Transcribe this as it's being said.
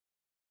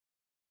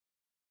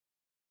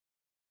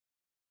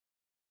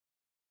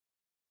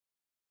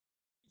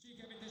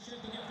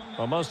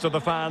Well, most of the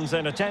fans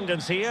in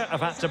attendance here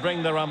have had to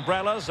bring their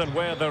umbrellas and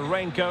wear their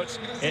raincoats.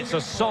 It's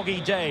a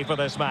soggy day for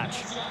this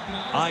match.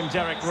 I'm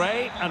Derek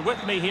Ray, and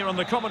with me here on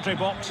the commentary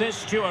box is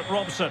Stuart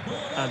Robson.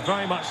 And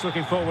very much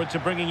looking forward to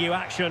bringing you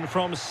action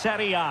from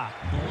Serie A.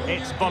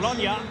 It's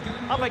Bologna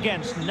up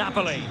against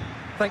Napoli.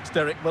 Thanks,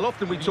 Derek. Well,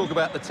 often we talk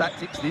about the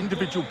tactics, the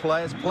individual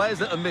players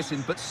that are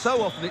missing, but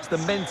so often it's the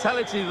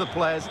mentality of the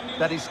players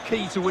that is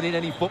key to winning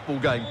any football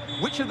game.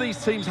 Which of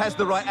these teams has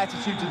the right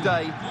attitude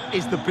today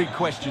is the big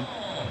question.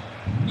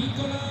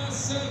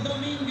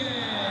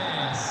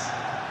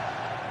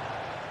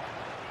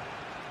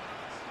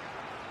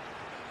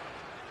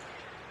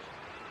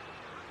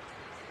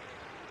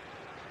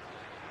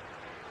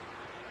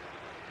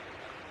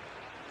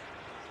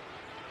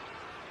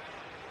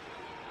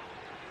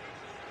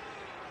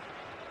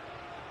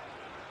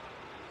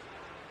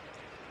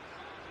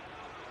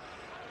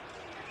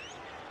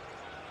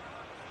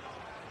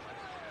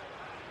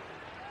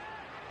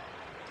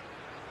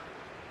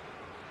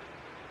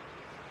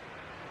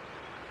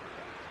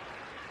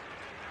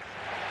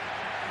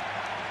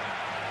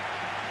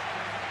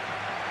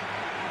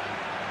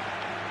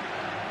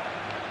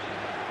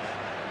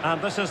 And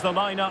this is the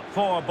lineup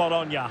for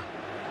Bologna.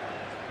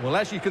 Well,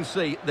 as you can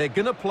see, they're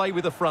going to play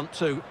with the front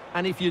two.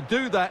 And if you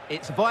do that,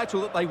 it's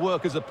vital that they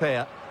work as a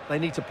pair. They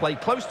need to play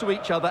close to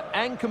each other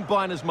and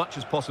combine as much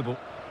as possible.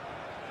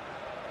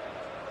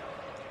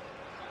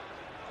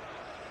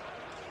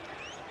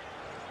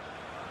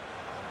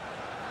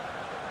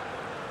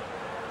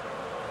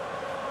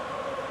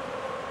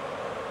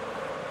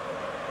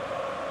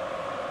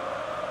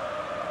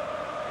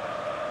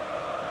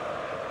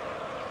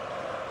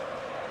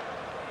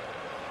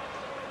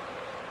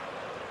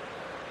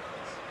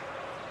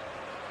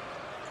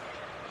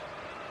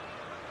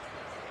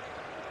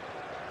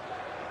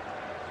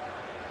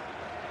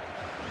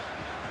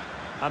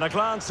 And a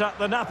glance at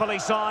the Napoli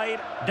side.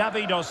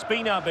 David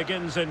Ospina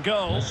begins in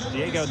goal.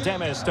 Diego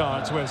Demme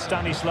starts with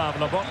Stanislav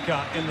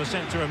Lobotka in the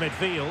centre of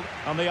midfield.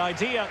 And the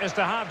idea is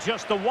to have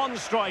just the one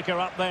striker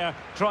up there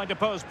trying to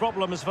pose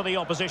problems for the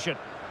opposition.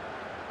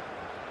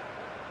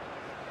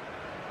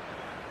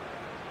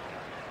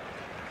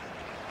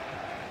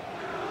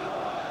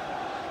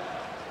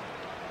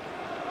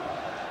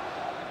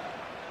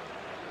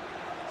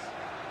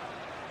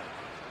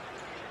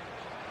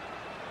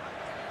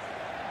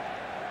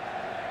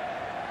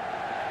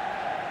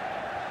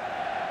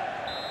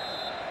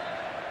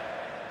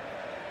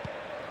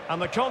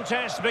 And the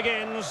contest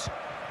begins.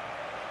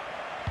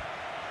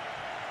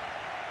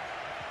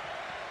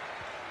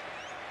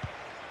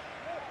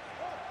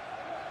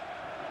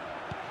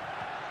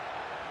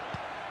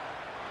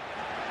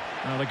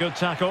 Well, a good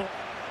tackle.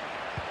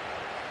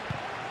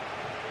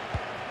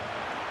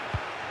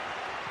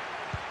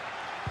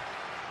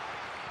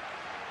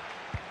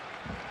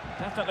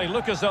 Definitely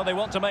look as though they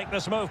want to make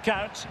this move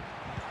count.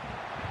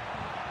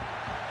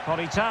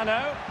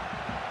 Politano.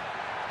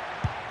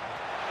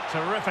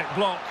 Terrific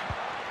block.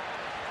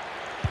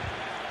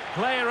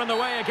 Player in the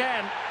way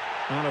again.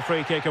 And a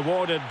free kick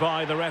awarded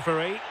by the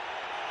referee.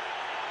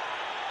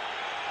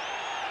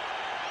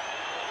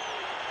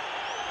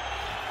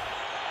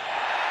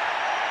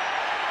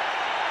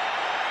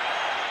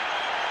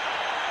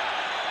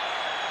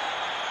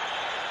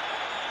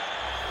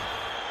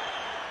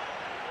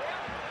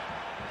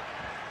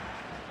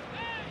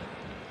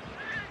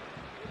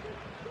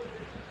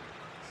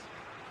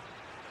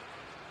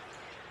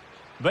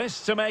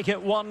 This to make it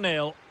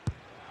 1-0.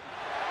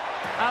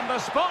 And the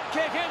spot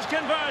kick is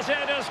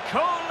converted as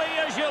coolly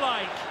as you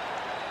like.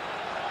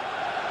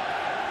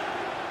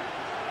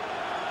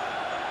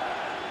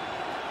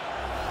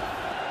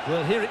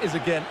 Well, here it is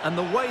again, and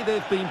the way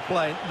they've been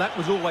playing, that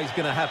was always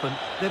going to happen.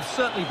 They've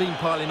certainly been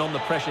piling on the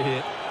pressure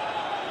here.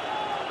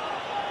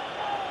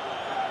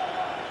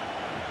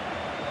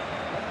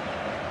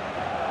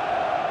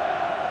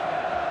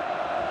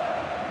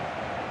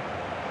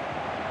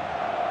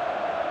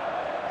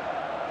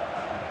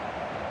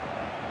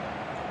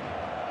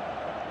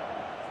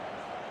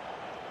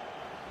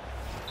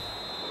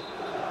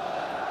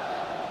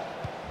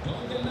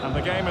 And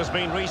the game has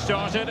been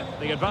restarted.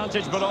 The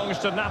advantage belongs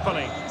to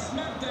Napoli.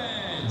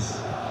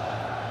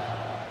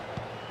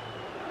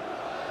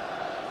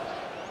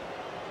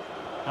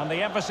 And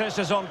the emphasis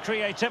is on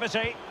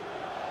creativity.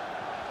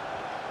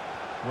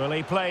 Will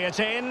he play it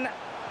in?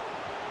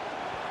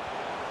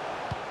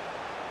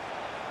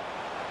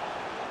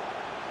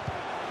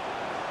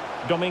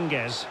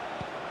 Dominguez.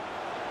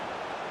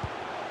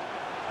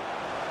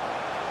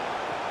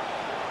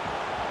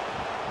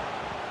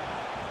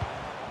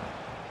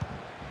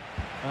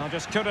 Well,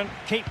 just couldn't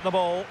keep the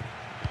ball.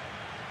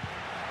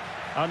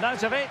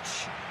 Arnautovic.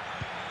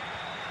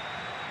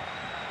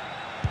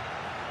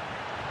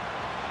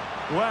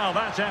 Well,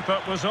 that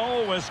effort was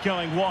always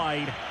going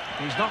wide.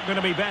 He's not going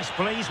to be best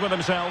pleased with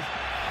himself.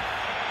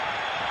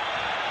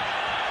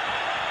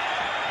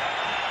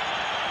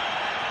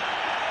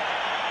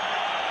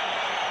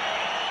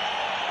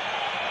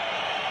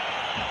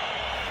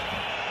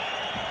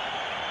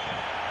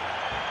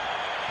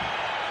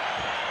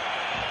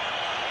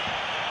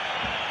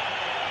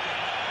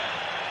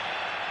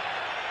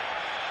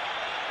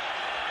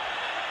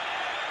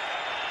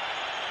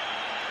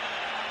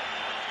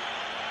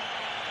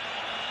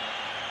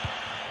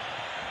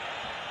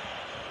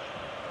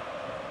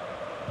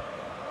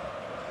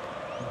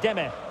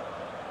 Deme.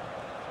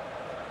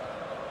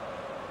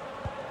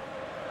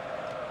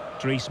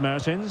 Dries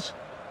Mertens.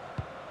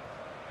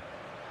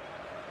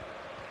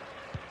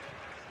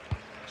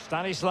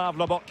 Stanislav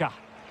Lobotka.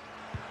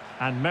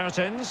 And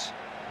Mertens.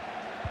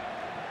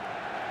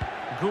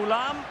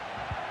 Gulam.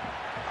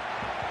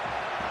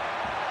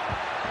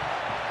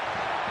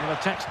 And a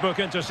textbook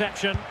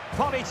interception.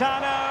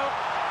 Politano.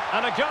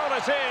 And a goal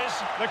it is.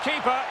 The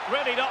keeper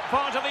really not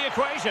part of the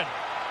equation.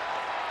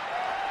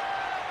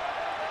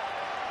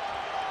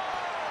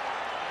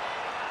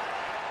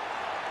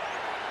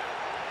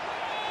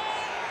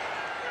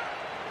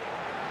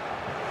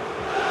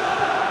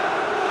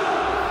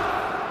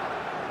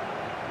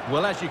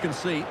 Well, as you can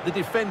see, the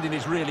defending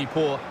is really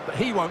poor, but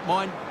he won't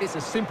mind. It's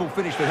a simple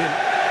finish for him.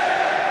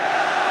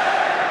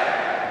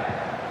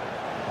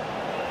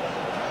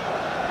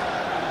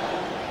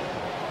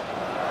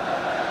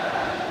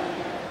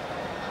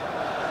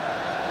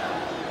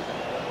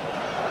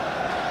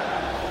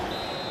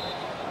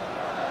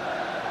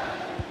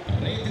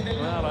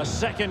 Well, a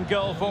second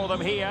goal for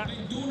them here.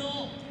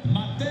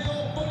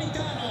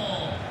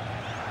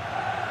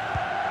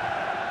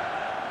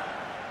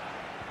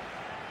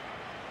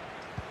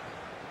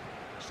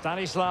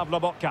 Stanislav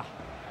Lobotka.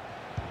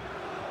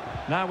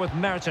 Now with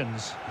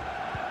Mertens.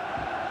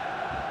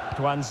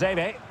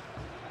 Tuanzebe.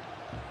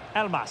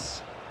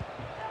 Elmas.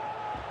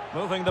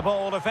 Moving the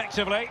ball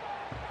effectively.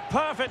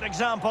 Perfect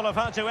example of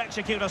how to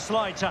execute a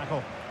slide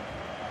tackle.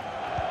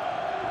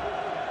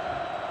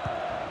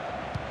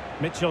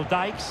 Mitchell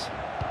Dijks.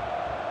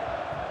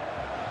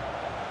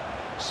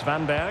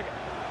 Svanberg.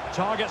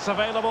 Targets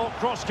available.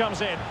 Cross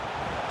comes in.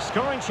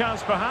 Scoring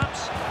chance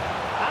perhaps.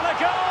 And a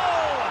goal!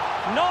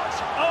 Not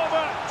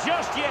over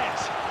just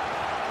yet.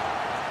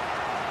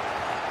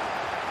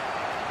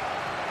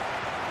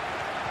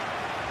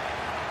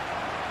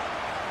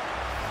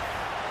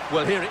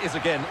 Well, here it is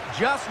again.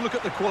 Just look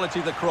at the quality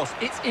of the cross.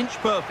 It's inch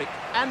perfect,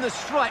 and the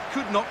strike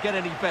could not get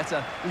any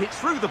better. Hit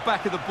through the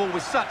back of the ball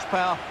with such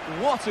power.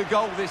 What a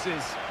goal this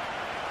is.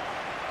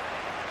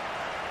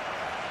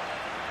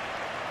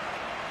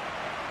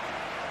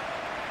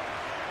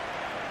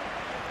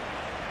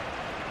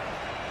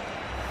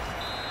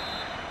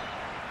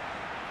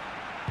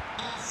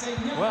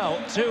 Well,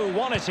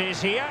 2-1 it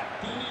is here.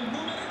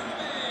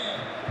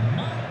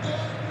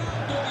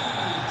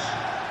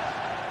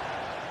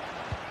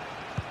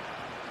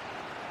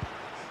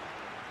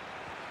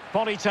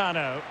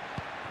 Politano.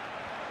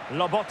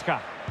 Lobotka.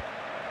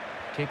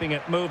 Keeping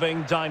it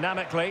moving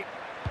dynamically.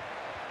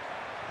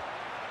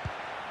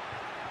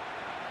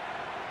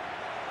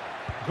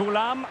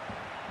 Gulam.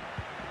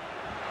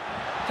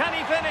 Can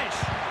he finish?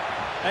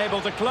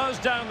 Able to close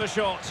down the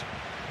shot.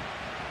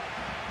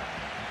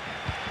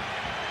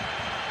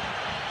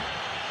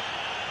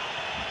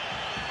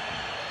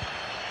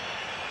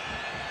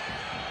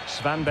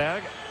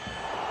 Svanberg.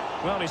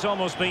 Well, he's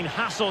almost been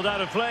hassled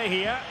out of play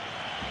here.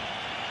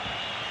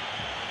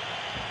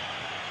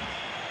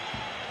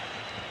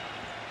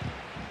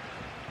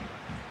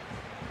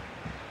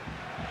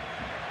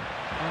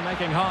 They're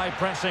making high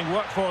pressing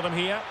work for them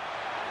here.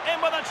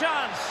 In with a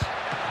chance.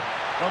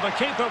 Well, the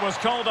keeper was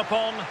called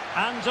upon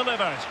and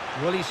delivered.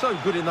 Well, he's so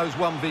good in those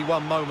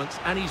 1v1 moments,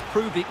 and he's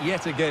proved it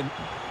yet again.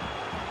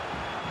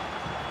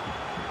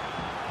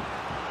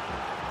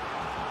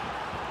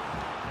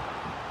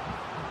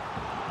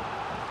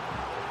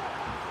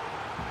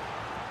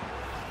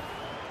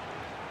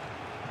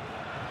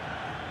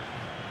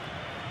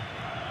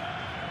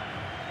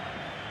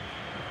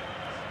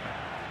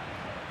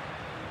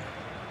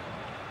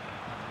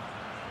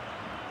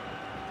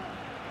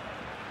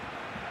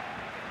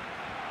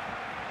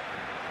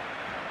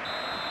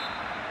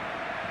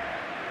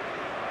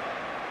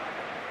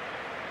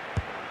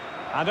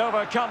 And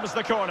over comes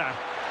the corner.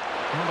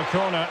 Well, the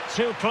corner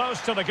too close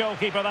to the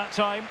goalkeeper that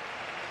time.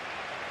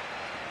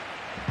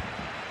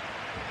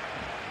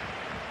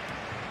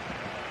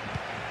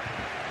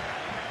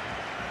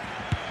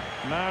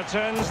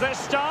 Mertens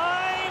this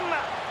time.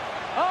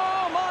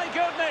 Oh my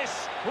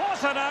goodness,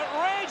 what an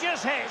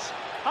outrageous hit.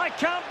 I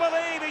can't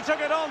believe he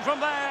took it on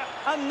from there,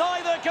 and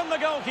neither can the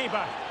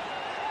goalkeeper.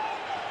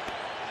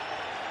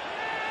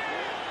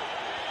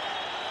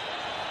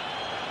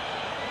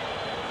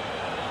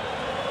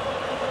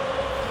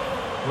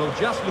 Well,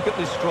 just look at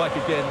this strike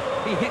again.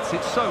 He hits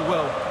it so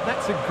well.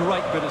 That's a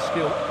great bit of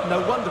skill.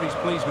 No wonder he's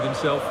pleased with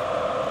himself.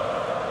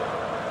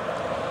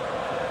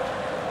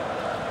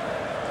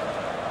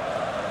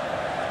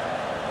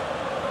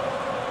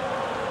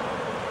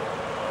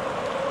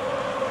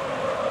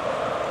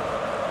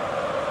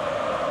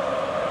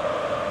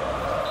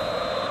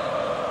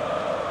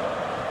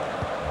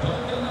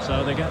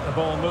 So they get the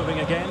ball moving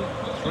again.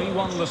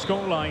 3-1 the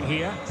scoreline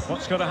here.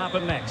 What's going to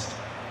happen next?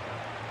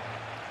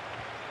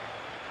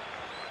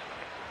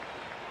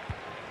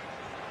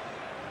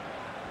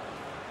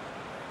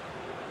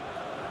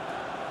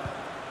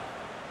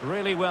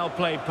 Really well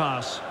played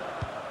pass.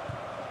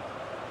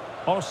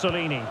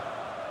 Orsolini.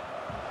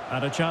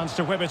 And a chance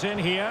to whip it in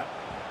here.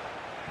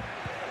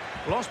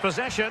 Lost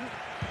possession.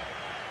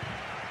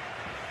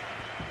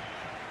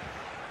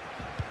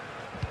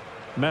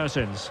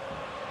 Mertens.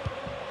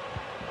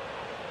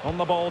 On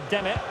the ball,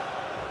 Demi.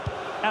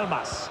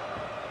 Elmas.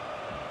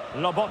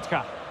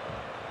 Lobotka.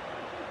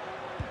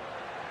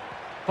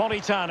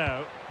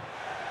 Politano.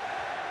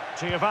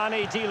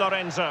 Giovanni Di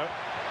Lorenzo.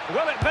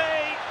 Will it be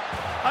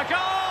a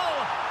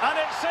goal? And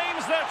it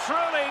seems they're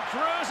truly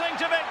cruising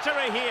to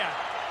victory here.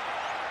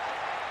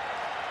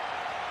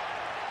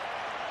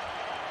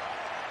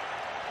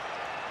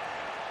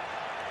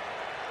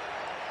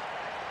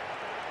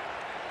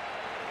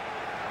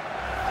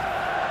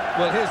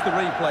 Well, here's the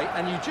replay,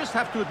 and you just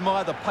have to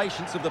admire the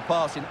patience of the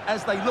passing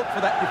as they look for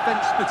that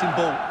defence-splitting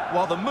ball,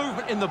 while the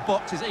movement in the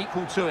box is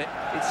equal to it.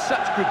 It's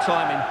such good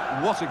timing.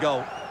 What a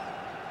goal.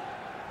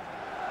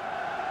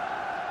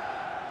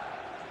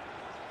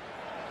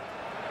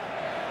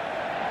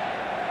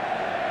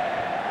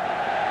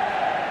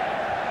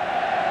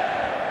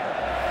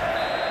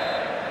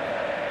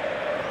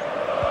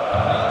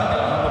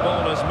 And the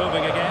ball is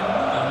moving again,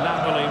 and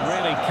Napoli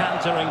really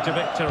cantering to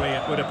victory,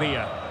 it would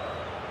appear.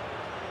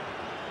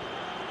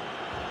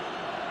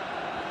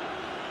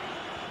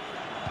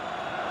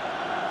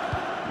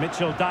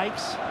 Mitchell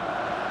Dykes.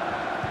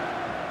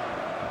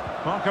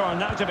 Marco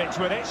Arnautovic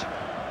with it.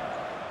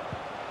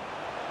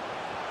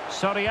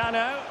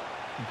 Soriano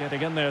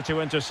getting in there to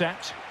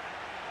intercept.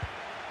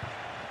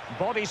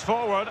 Bodies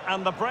forward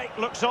and the break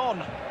looks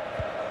on.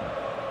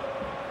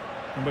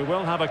 And we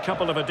will have a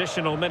couple of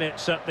additional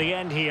minutes at the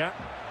end here.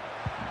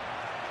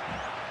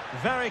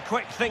 Very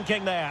quick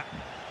thinking there.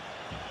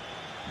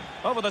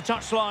 Over the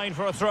touchline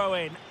for a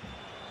throw-in.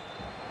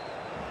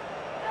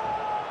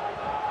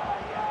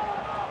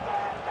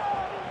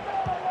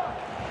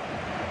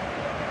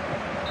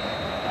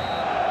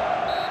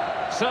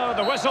 So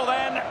the whistle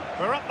then,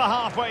 we're at the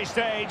halfway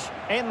stage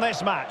in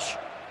this match.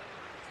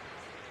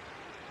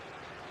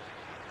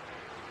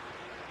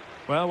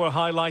 Well, we're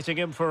highlighting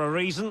him for a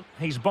reason.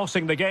 He's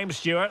bossing the game,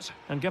 Stuart,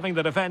 and giving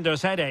the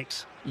defenders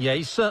headaches. Yeah,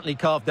 he's certainly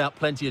carved out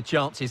plenty of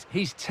chances.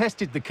 He's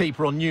tested the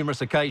keeper on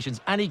numerous occasions,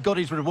 and he got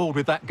his reward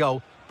with that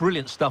goal.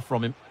 Brilliant stuff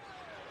from him.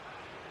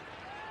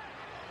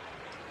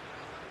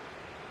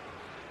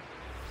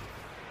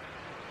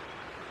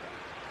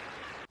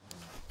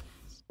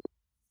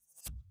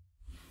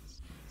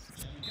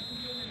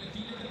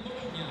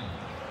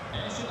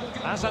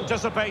 As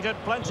anticipated,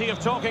 plenty of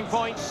talking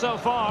points so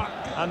far,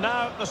 and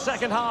now the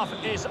second half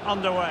is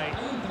underway.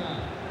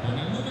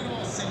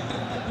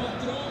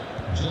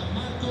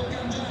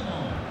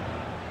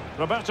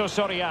 Roberto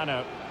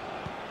Soriano.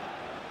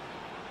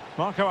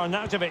 Marco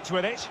Arnautovic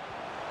with it.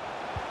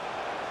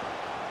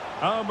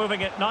 Oh,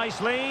 moving it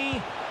nicely. In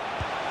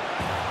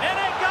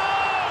it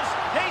goes!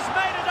 He's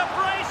made it a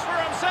brace for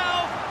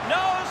himself.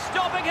 No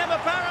stopping him,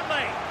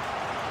 apparently.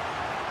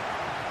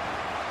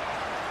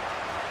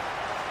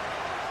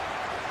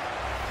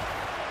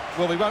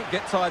 Well, we won't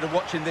get tired of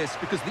watching this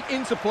because the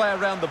interplay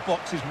around the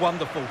box is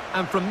wonderful.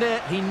 And from there,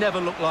 he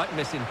never looked like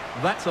missing.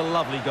 That's a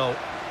lovely goal.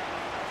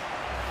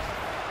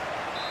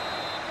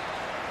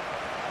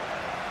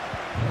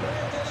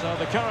 So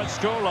the current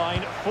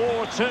scoreline,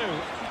 4-2.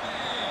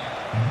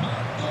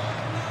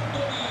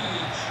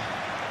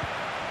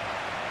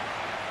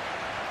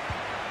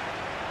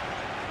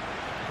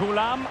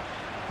 Hulam.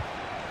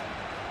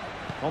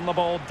 On the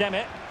ball,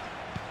 Demi.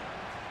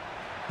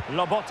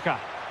 Lobotka.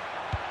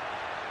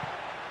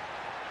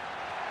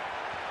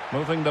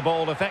 Moving the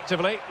ball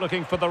effectively,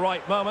 looking for the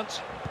right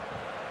moment.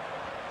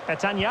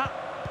 Petagna.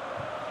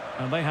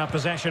 And they have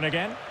possession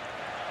again.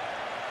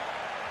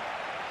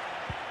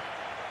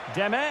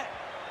 Demi.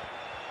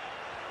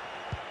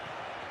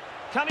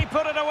 Can he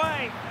put it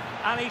away?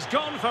 And he's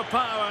gone for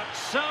power,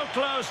 so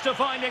close to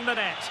finding the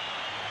net.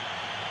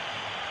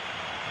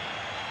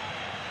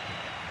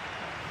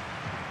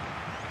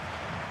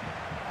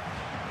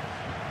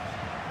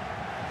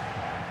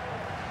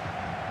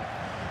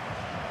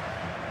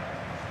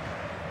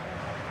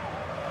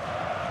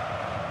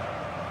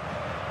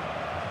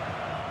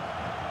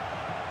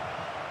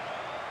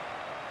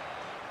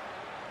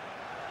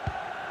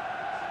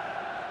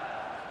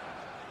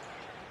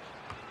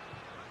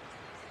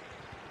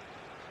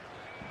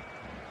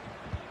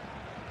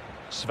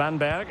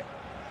 Svanberg.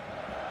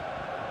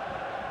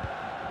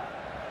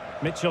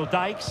 Mitchell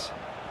Dykes.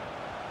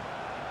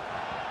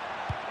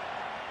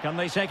 Can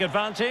they take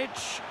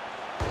advantage?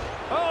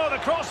 Oh, the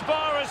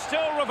crossbar is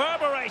still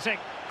reverberating.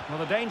 Well,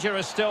 the danger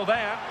is still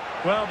there.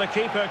 Well, the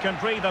keeper can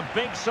breathe a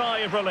big sigh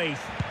of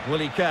relief. Well,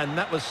 he can.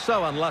 That was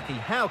so unlucky.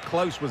 How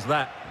close was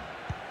that?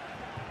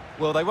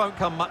 Well, they won't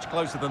come much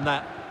closer than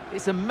that.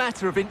 It's a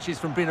matter of inches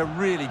from being a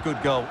really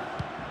good goal.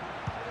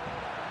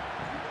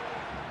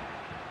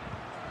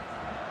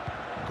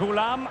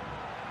 Hulam.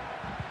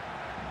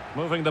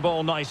 Moving the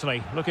ball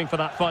nicely, looking for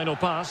that final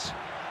pass.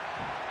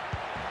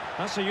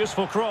 That's a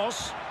useful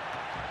cross.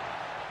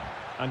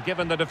 And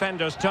given the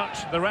defender's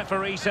touch, the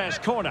referee says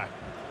corner.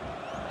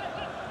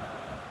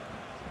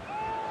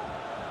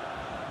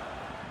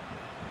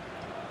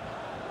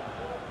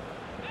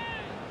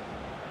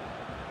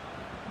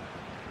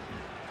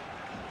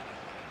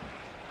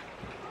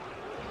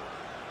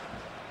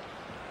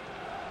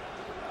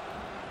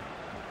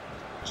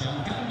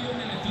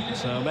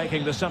 So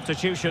making the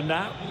substitution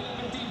now.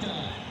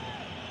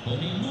 Con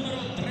il numero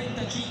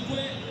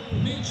 35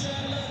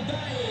 Mitchell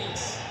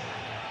Dries.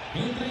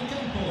 Entra in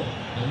campo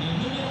con il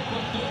numero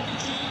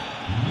 14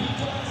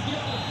 Nicolas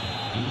Viola.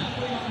 Il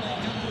Napoli manda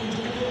in campo un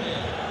giocatore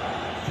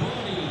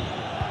fuori.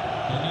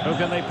 Who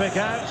can they pick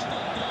out?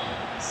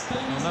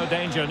 Well, no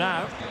danger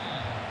now.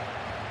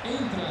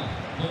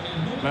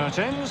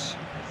 Mertens.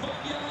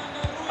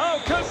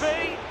 Oh, could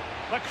be.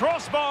 The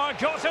crossbar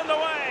got in the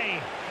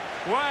way.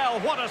 Well,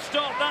 what a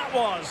stop that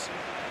was.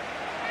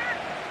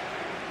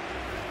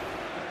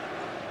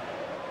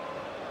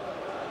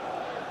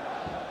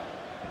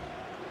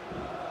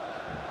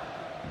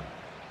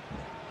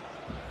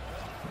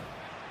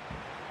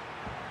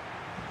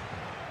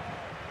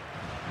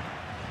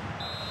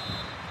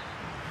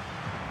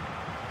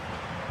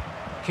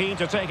 Keen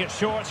to take it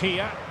short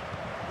here.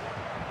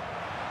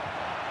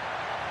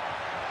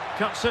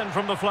 Cuts in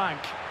from the flank.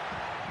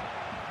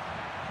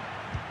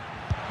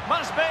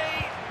 Must be.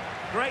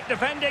 Great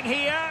defending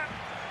here.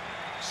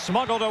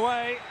 Smuggled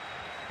away.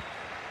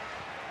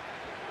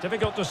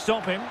 Difficult to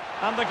stop him.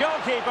 And the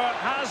goalkeeper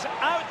has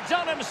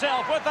outdone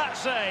himself with that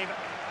save.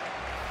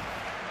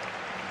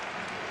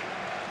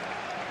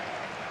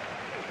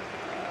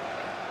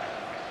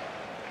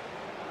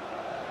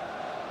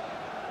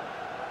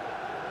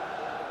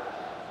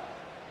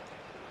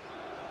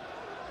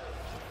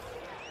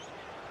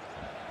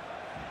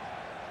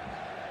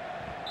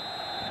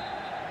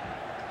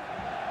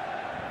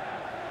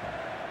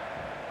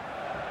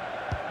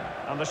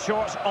 And the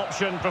short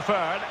option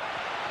preferred.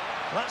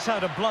 That's how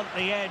to blunt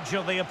the edge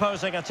of the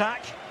opposing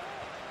attack.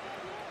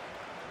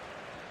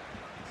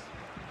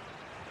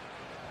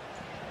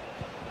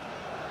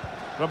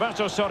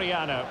 Roberto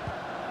Soriano.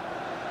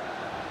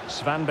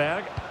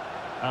 Svanberg.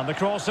 And the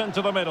cross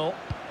into the middle.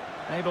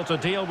 Able to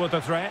deal with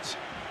the threat.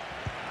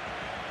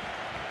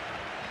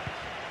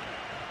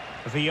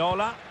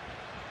 Viola.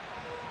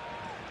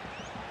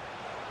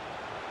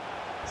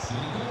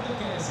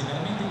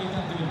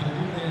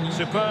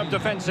 Superb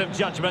defensive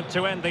judgment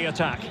to end the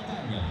attack.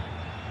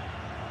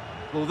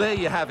 Well, there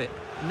you have it.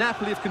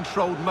 Napoli have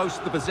controlled most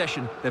of the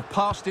possession. They've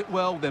passed it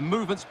well, their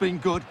movement's been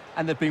good,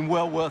 and they've been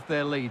well worth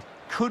their lead.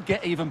 Could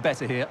get even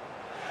better here.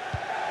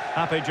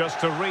 Happy just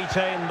to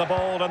retain the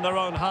ball in their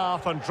own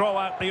half and draw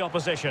out the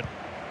opposition.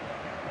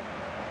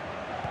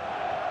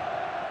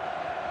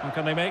 How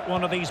can they make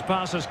one of these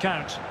passes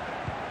count?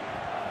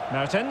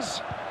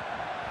 Mertens.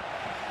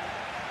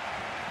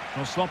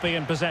 Well, sloppy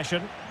in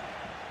possession.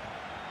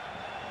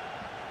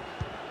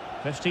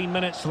 15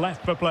 minutes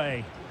left for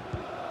play.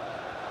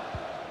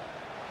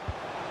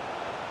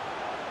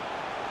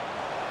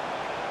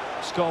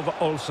 Skov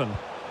Olsen.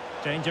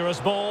 Dangerous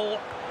ball.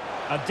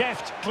 A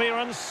deft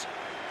clearance.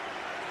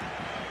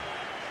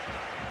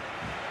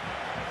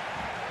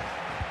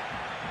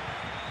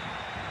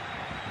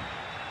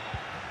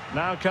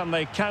 Now can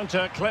they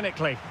counter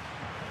clinically?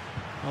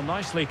 Well,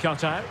 nicely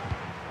cut out.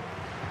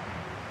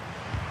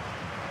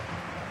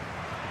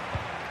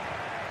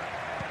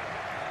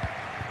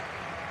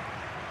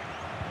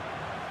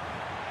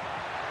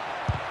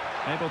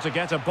 Able to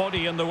get a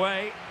body in the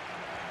way.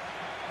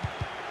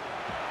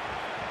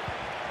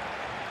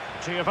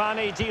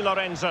 Giovanni Di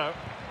Lorenzo.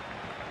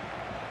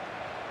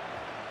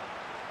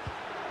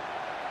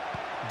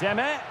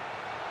 Deme.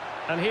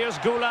 And here's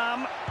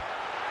Goulam.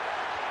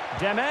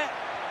 Deme.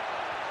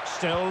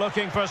 Still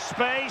looking for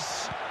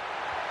space.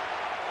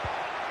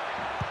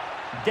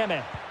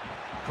 Deme.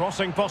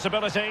 Crossing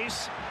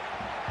possibilities.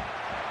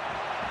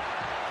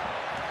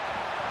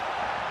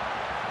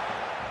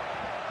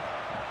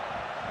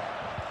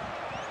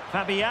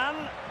 Fabian.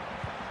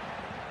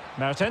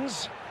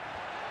 Mertens.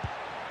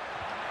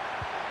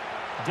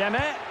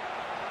 Deme.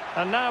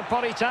 And now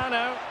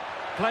Politano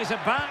plays it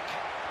back.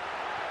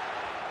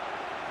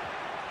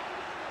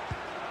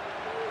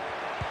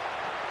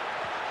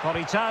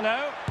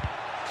 Politano.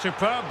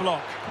 Superb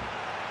block.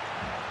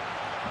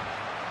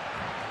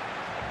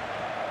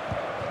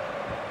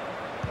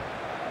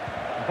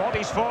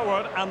 Bodies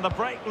forward and the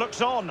break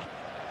looks on.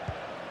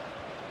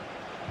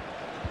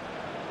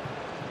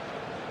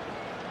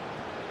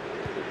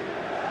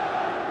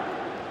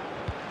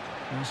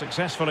 And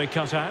successfully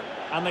cut out.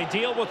 And they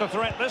deal with the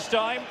threat this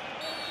time.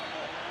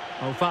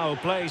 Oh, foul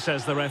play,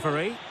 says the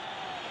referee.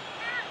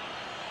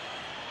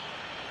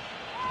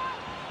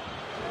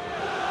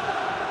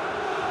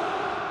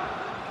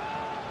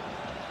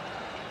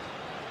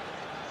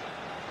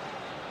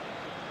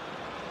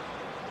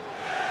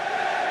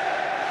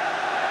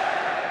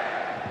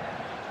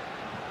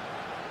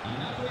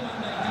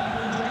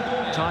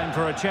 Time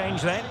for a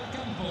change then.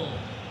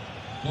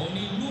 Con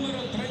il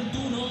numero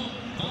 31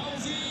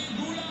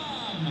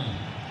 Goulam.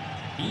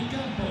 In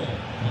campo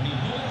con il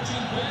numero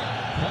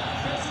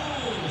 5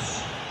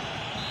 Jesus.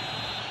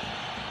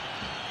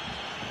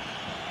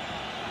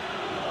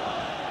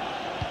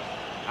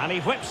 And he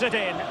whips it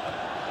in.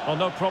 Well,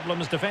 no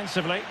problems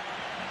defensively.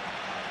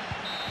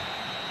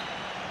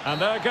 And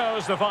there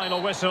goes the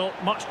final whistle,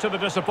 much to the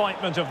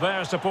disappointment of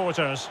their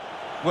supporters.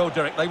 Well,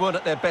 Derek, they weren't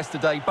at their best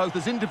today, both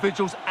as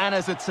individuals and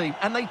as a team,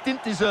 and they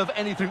didn't deserve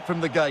anything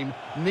from the game.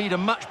 Need a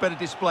much better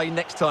display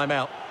next time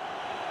out.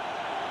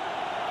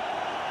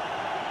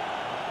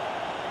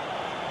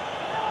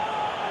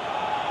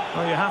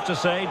 Well, you have to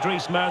say,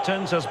 Dries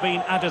Mertens has been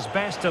at his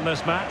best in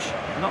this match.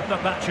 Not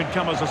that that should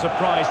come as a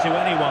surprise to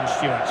anyone,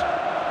 Stuart.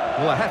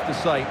 Well, I have to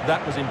say,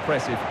 that was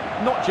impressive.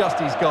 Not just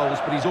his goals,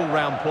 but his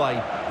all-round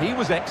play. He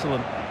was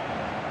excellent.